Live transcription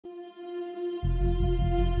Hey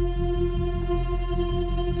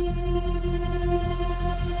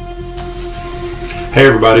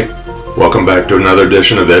everybody, welcome back to another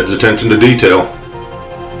edition of Ed's Attention to Detail.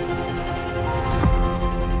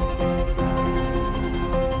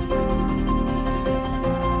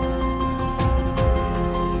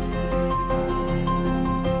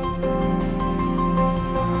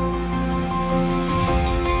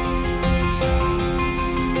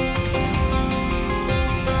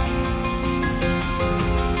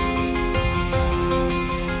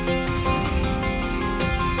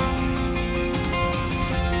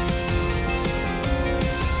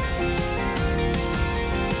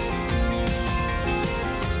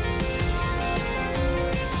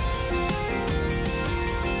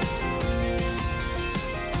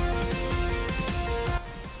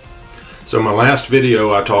 So my last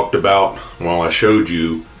video I talked about, well, I showed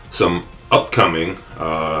you some upcoming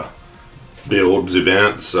builds,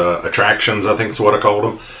 events, attractions, I think is what I called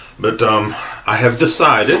them. But I have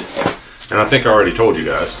decided, and I think I already told you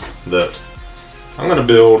guys, that I'm going to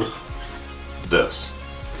build this.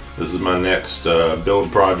 This is my next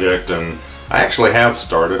build project, and I actually have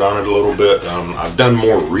started on it a little bit. I've done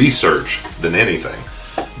more research than anything.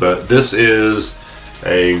 But this is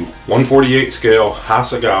a 1/48 scale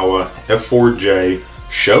Hasagawa F-4J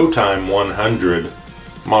Showtime 100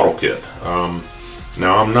 model kit.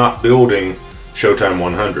 Now I'm not building Showtime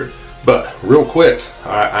 100, but real quick,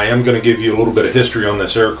 I am going to give you a little bit of history on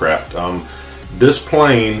this aircraft. This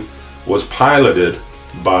plane was piloted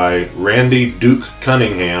by Randy Duke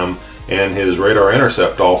Cunningham and his radar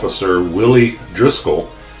intercept officer Willie Driscoll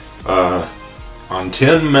on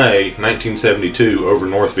 10 May 1972 over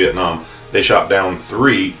North Vietnam. They shot down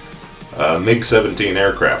 3 MiG-17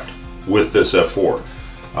 aircraft with this F-4.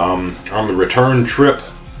 On the return trip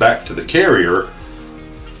back to the carrier,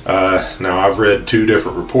 now I've read 2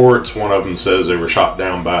 different reports. One of them says they were shot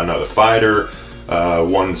down by another fighter.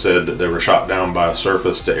 One said that they were shot down by a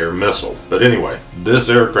surface-to-air missile. But anyway, this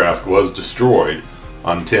aircraft was destroyed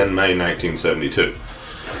on 10 May 1972.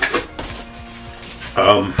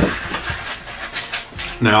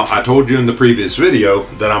 Now, I told you in the previous video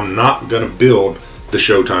that I'm not going to build the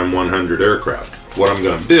Showtime 100 aircraft. What I'm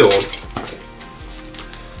going to build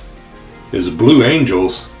is a Blue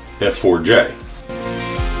Angels F-4J.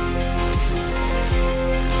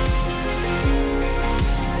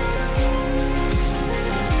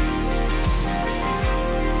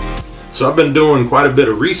 So I've been doing quite a bit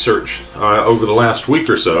of research over the last week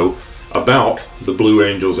or so about the Blue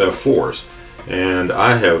Angels F-4s, and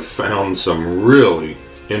I have found some really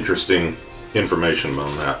interesting information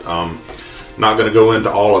on that. Not going to go into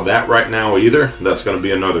all of that right now either. That's going to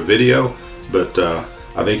be another video, but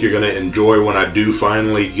I think you're going to enjoy when I do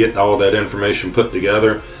finally get all that information put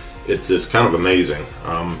together. It's kind of amazing,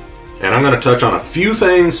 and I'm going to touch on a few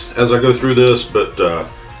things as I go through this, but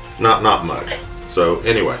not much. So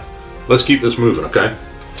anyway, let's keep this moving, okay?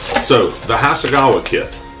 So the Hasagawa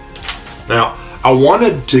kit. Now I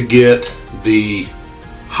wanted to get the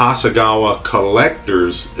Hasagawa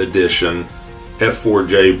Collector's Edition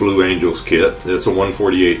F-4J Blue Angels kit. It's a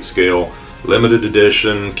 1/48 scale limited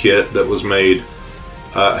edition kit that was made.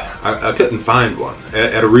 I couldn't find one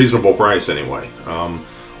at a reasonable price anyway,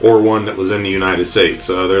 or one that was in the United States.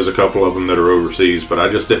 There's a couple of them that are overseas, but I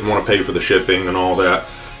just didn't want to pay for the shipping and all that,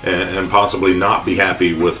 and possibly not be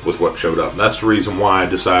happy with what showed up. That's the reason why I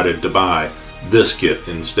decided to buy this kit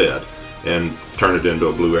instead and turn it into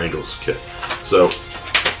a Blue Angels kit. So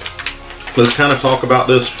let's kind of talk about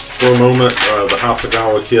this for a moment, the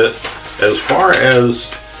Hasagawa kit. As far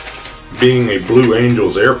as being a Blue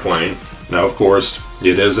Angels airplane, now of course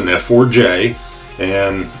it is an F-4J,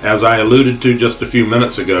 and as I alluded to just a few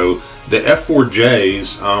minutes ago, the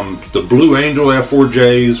F-4Js, the Blue Angel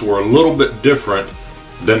F-4Js were a little bit different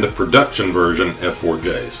than the production version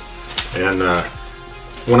F-4Js. And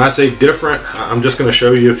when I say different, I'm just going to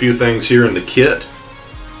show you a few things here in the kit.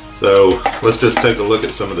 So let's just take a look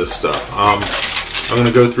at some of this stuff. I'm going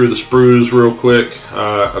to go through the sprues real quick.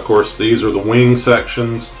 Of course, these are the wing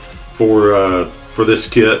sections for this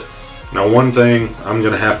kit. Now, one thing I'm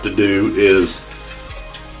going to have to do is,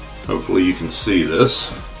 hopefully you can see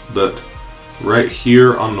this, but right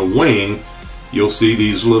here on the wing, you'll see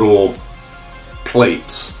these little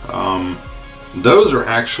plates. Those are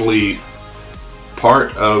actually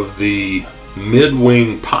part of the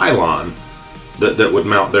mid-wing pylon that would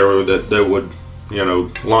mount there, that would, you know,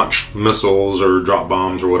 launch missiles or drop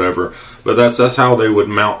bombs or whatever. But that's how they would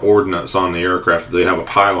mount ordnance on the aircraft. They have a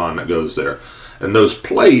pylon that goes there, and those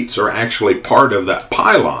plates are actually part of that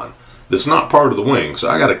pylon. That's not part of the wing, so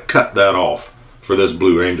I got to cut that off for this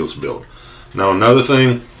Blue Angels build. Now, another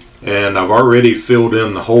thing, and I've already filled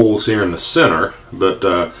in the holes here in the center, but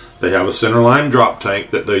they have a centerline drop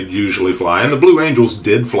tank that they usually fly, and the Blue Angels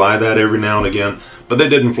did fly that every now and again, but they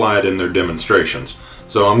didn't fly it in their demonstrations.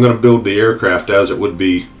 So I'm going to build the aircraft as it would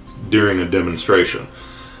be during a demonstration.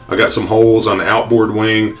 I got some holes on the outboard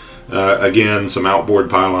wing, again some outboard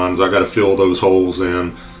pylons. I got to fill those holes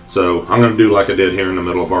in, so I'm going to do like I did here in the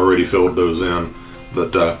middle. I've already filled those in,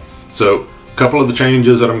 but so a couple of the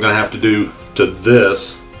changes that I'm going to have to do to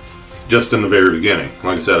this just in the very beginning.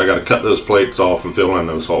 Like I said, I got to cut those plates off and fill in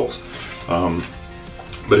those holes.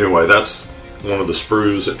 But anyway, that's one of the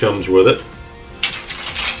sprues that comes with it.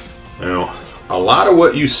 Now, a lot of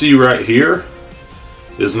what you see right here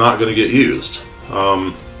is not going to get used.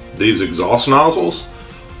 These exhaust nozzles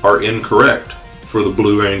are incorrect for the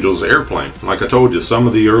Blue Angels airplane. Like I told you, some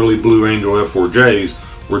of the early Blue Angel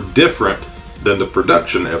F-4Js were different than the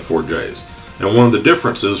production F-4Js. And one of the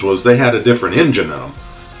differences was they had a different engine in them.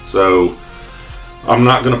 So I'm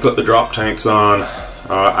not going to put the drop tanks on.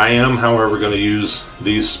 I am, however, going to use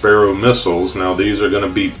these Sparrow missiles. Now these are going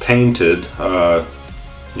to be painted,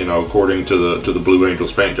 you know, according to the Blue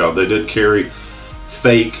Angels paint job. They did carry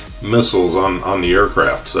fake missiles on the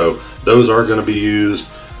aircraft, so those are going to be used.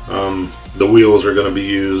 The wheels are going to be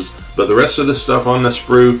used, but the rest of the stuff on this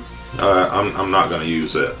sprue, I'm not going to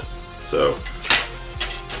use it. So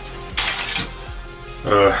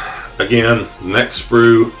again, next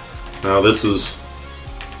sprue. Now this is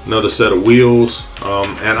another set of wheels,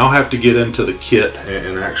 and I'll have to get into the kit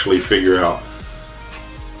and actually figure out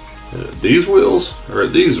these wheels or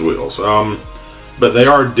these wheels. But they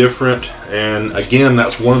are different, and again,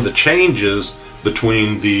 that's one of the changes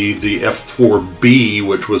between the F-4B,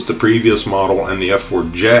 which was the previous model, and the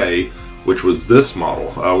F-4J, which was this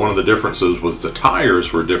model. One of the differences was the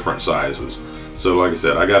tires were different sizes. So like I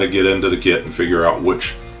said, I got to get into the kit and figure out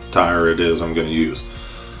which tire it is I'm going to use.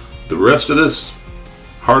 The rest of this,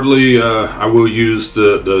 hardly, I will use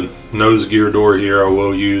the nose gear door here. I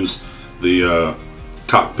will use the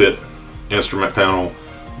cockpit instrument panel,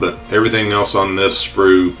 but everything else on this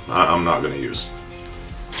sprue, I'm not going to use.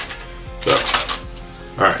 So,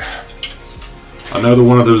 alright. Another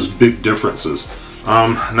one of those big differences.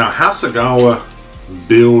 Now Hasagawa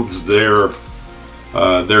builds their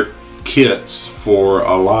kits for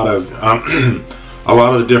a lot of a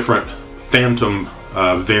lot of the different Phantom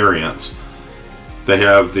variants. They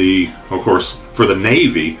have of course, for the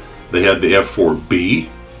Navy, they had the F-4B,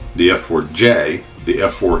 the F-4J, the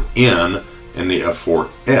F-4N, and the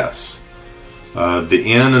F-4S.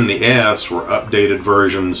 The N and the S were updated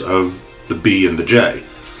versions of the B and the J.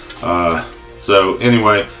 So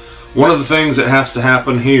anyway, one of the things that has to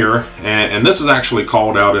happen here, and this is actually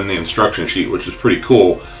called out in the instruction sheet, which is pretty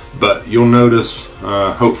cool, but you'll notice,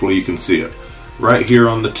 hopefully you can see it, right here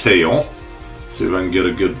on the tail. See if I can get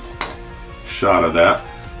a good shot of that.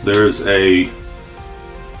 There's a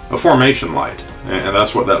formation light, and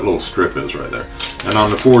that's what that little strip is right there. And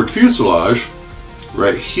on the forward fuselage,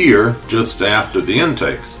 right here, just after the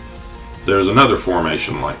intakes, there's another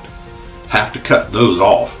formation light. Have to cut those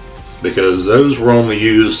off because those were only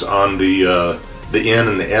used on the N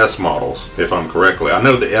and the S models, if I'm correctly. I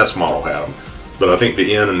know the S model had them, but I think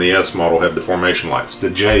the N and the S model had the formation lights. The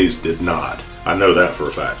J's did not. I know that for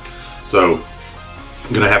a fact. So I'm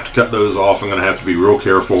going to have to cut those off. I'm going to have to be real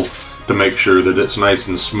careful to make sure that it's nice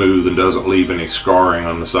and smooth and doesn't leave any scarring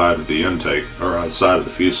on the side of the intake or on the side of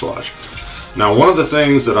the fuselage. Now, one of the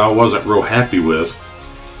things that I wasn't real happy with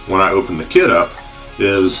when I opened the kit up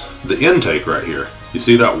is the intake right here. You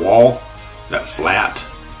see that wall? That flat?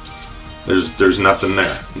 There's nothing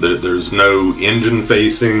there. There's no engine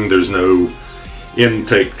facing, there's no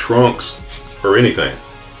intake trunks or anything.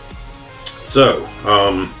 So,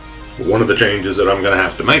 one of the changes that I'm going to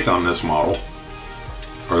have to make on this model,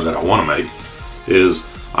 or that I want to make, is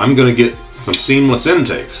I'm going to get some seamless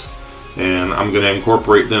intakes, and I'm going to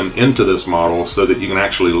incorporate them into this model so that you can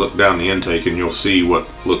actually look down the intake and you'll see what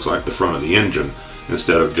looks like the front of the engine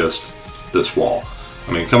instead of just this wall.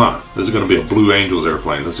 I mean, come on, this is going to be a Blue Angels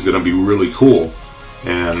airplane. This is going to be really cool,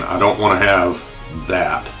 and I don't want to have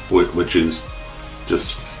that, which is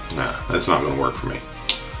just, nah, that's not going to work for me.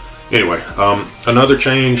 Anyway, another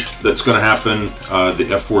change that's going to happen,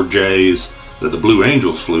 the F-4Js that the Blue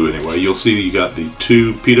Angels flew anyway, you'll see you got the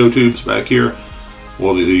two pitot tubes back here.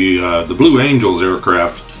 Well, the Blue Angels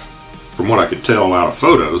aircraft, from what I could tell out of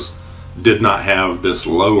photos, did not have this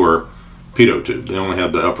lower pitot tube. They only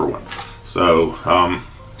had the upper one. So,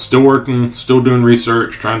 still working, still doing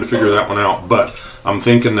research, trying to figure that one out, but I'm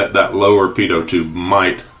thinking that that lower pitot tube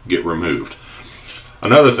might get removed.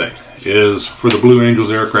 Another thing is, for the Blue Angels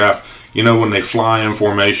aircraft, you know, when they fly in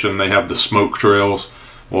formation, they have the smoke trails.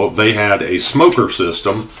 Well, they had a smoker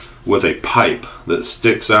system with a pipe that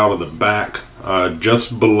sticks out of the back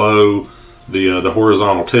just below the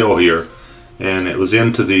horizontal tail here, and it was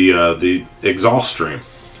into the exhaust stream.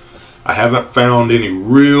 I haven't found any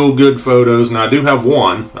real good photos. Now I do have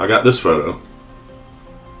one. I got this photo,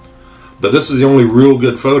 but this is the only real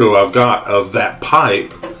good photo I've got of that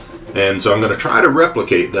pipe, and so I'm going to try to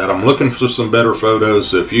replicate that. I'm looking for some better photos,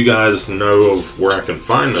 so if you guys know of where I can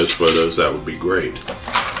find those photos, that would be great.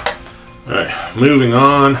 Alright, moving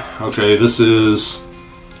on. Okay, this is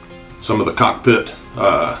some of the cockpit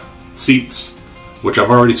seats, which I've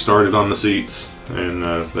already started on the seats, and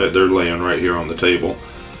they're laying right here on the table.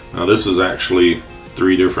 Now this is actually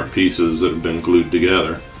 3 different pieces that have been glued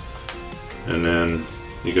together, and then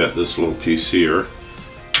you got this little piece here.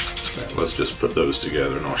 Okay, let's just put those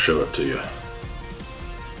together and I'll show it to you.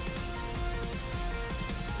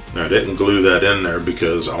 Now I didn't glue that in there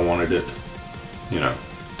because I wanted it, you know,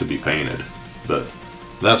 to be painted, but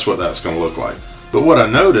that's what that's going to look like. But what I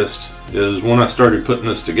noticed is when I started putting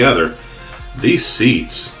this together, these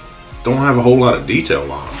seats don't have a whole lot of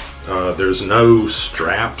detail on them. There's no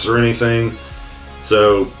straps or anything,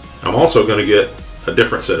 so I'm also going to get a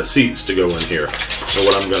different set of seats to go in here. And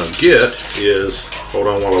what I'm going to get is, hold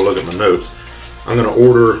on while I look at my notes, I'm going to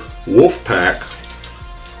order Wolfpack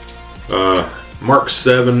Mark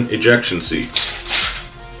 7 ejection seats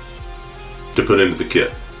to put into the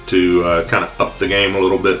kit to kind of up the game a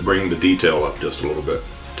little bit, bring the detail up just a little bit.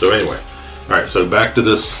 So anyway, alright, so back to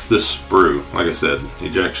this sprue. Like I said,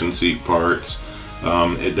 ejection seat parts.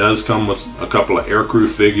 It does come with a couple of aircrew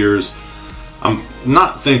figures. I'm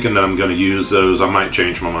not thinking that I'm going to use those. I might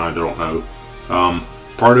change my mind, I don't know.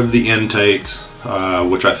 Part of the intakes,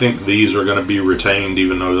 which I think these are going to be retained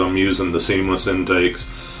even though I'm using the seamless intakes.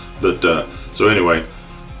 But so anyway,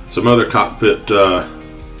 some other cockpit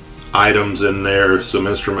items in there, some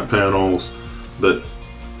instrument panels, but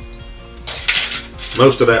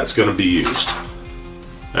most of that's going to be used.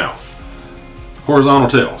 Now, horizontal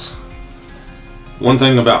tails. One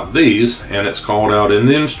thing about these, and it's called out in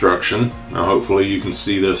the instruction, now hopefully you can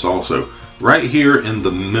see this also, right here in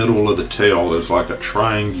the middle of the tail there's like a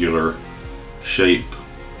triangular shape.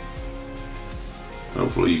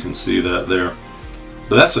 Hopefully you can see that there.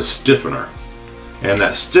 But that's a stiffener, and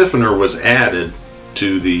that stiffener was added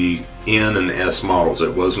to the N and S models.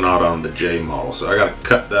 It was not on the J model, so I got to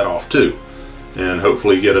cut that off too, and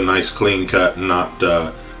hopefully get a nice clean cut and not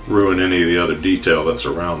ruin any of the other detail that's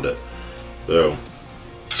around it. So,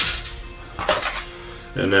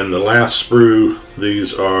 and then the last sprue,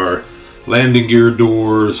 these are landing gear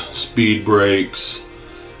doors, speed brakes,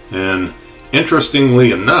 and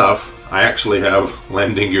interestingly enough, I actually have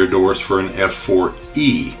landing gear doors for an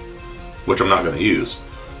F-4E, which I'm not going to use,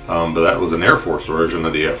 but that was an Air Force version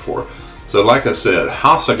of the F-4. So like I said,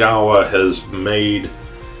 Hasagawa has made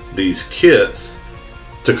these kits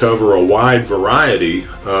to cover a wide variety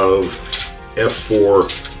of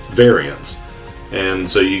F-4 variants, and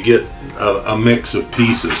so you get a mix of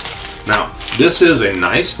pieces. Now this is a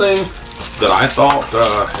nice thing that I thought,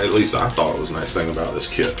 at least I thought it was a nice thing about this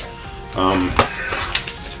kit.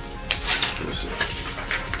 Let's see.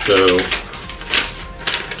 So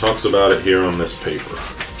talks about it here on this paper.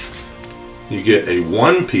 You get a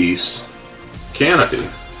one-piece canopy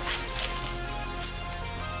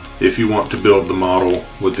if you want to build the model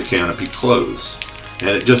with the canopy closed,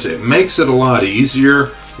 and it makes it a lot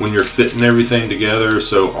easier when you're fitting everything together,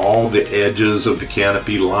 so all the edges of the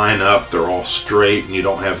canopy line up, they're all straight and you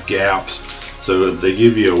don't have gaps. So they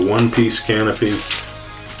give you a one-piece canopy,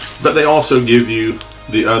 but they also give you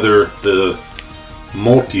the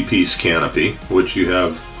multi-piece canopy, which you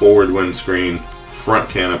have forward windscreen, front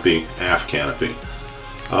canopy, aft canopy.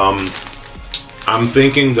 I'm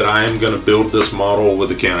thinking that I am going to build this model with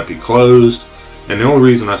the canopy closed, and the only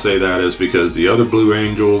reason I say that is because the other Blue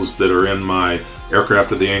Angels that are in my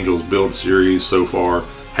Aircraft of the Angels build series so far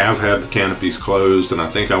have had the canopies closed, and I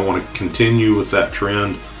think I want to continue with that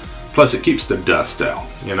trend. Plus it keeps the dust out.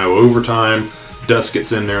 You know, over time dust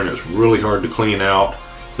gets in there and it's really hard to clean out,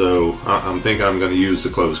 so I'm thinking I'm going to use the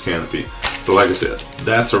closed canopy. But like I said,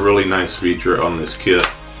 that's a really nice feature on this kit,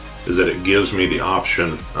 is that it gives me the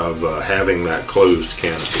option of having that closed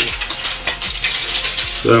canopy.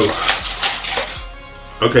 So,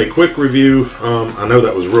 okay, quick review. I know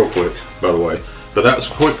that was real quick, by the way, but that was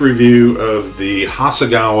a quick review of the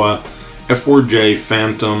Hasagawa F-4J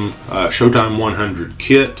Phantom Showtime 100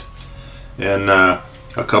 kit, and a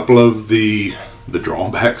couple of the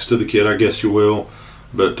drawbacks to the kit, I guess you will.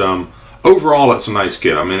 But overall, it's a nice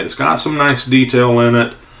kit. I mean, it's got some nice detail in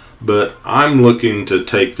it, but I'm looking to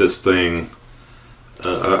take this thing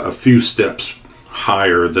a few steps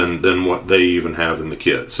higher than what they even have in the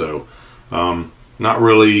kit. So not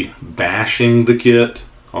really bashing the kit,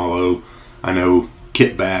 although I know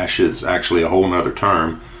kit bash is actually a whole nother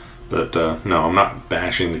term, but no, I'm not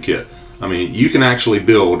bashing the kit. I mean, you can actually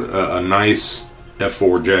build a nice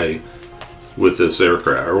F-4J with this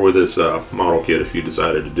aircraft, or with this model kit, if you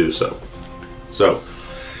decided to do so. So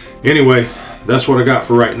anyway, that's what I got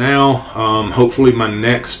for right now. Hopefully my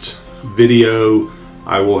next video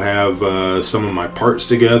I will have some of my parts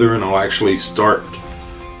together, and I'll actually start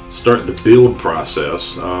the build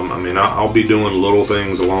process. I mean, I'll be doing little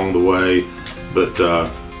things along the way, but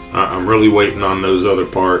I'm really waiting on those other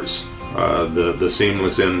parts, the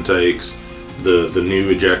seamless intakes, the new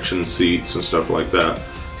ejection seats and stuff like that.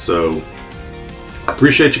 So I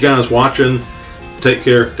appreciate you guys watching. Take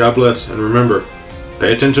care, God bless, and remember,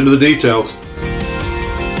 pay attention to the details.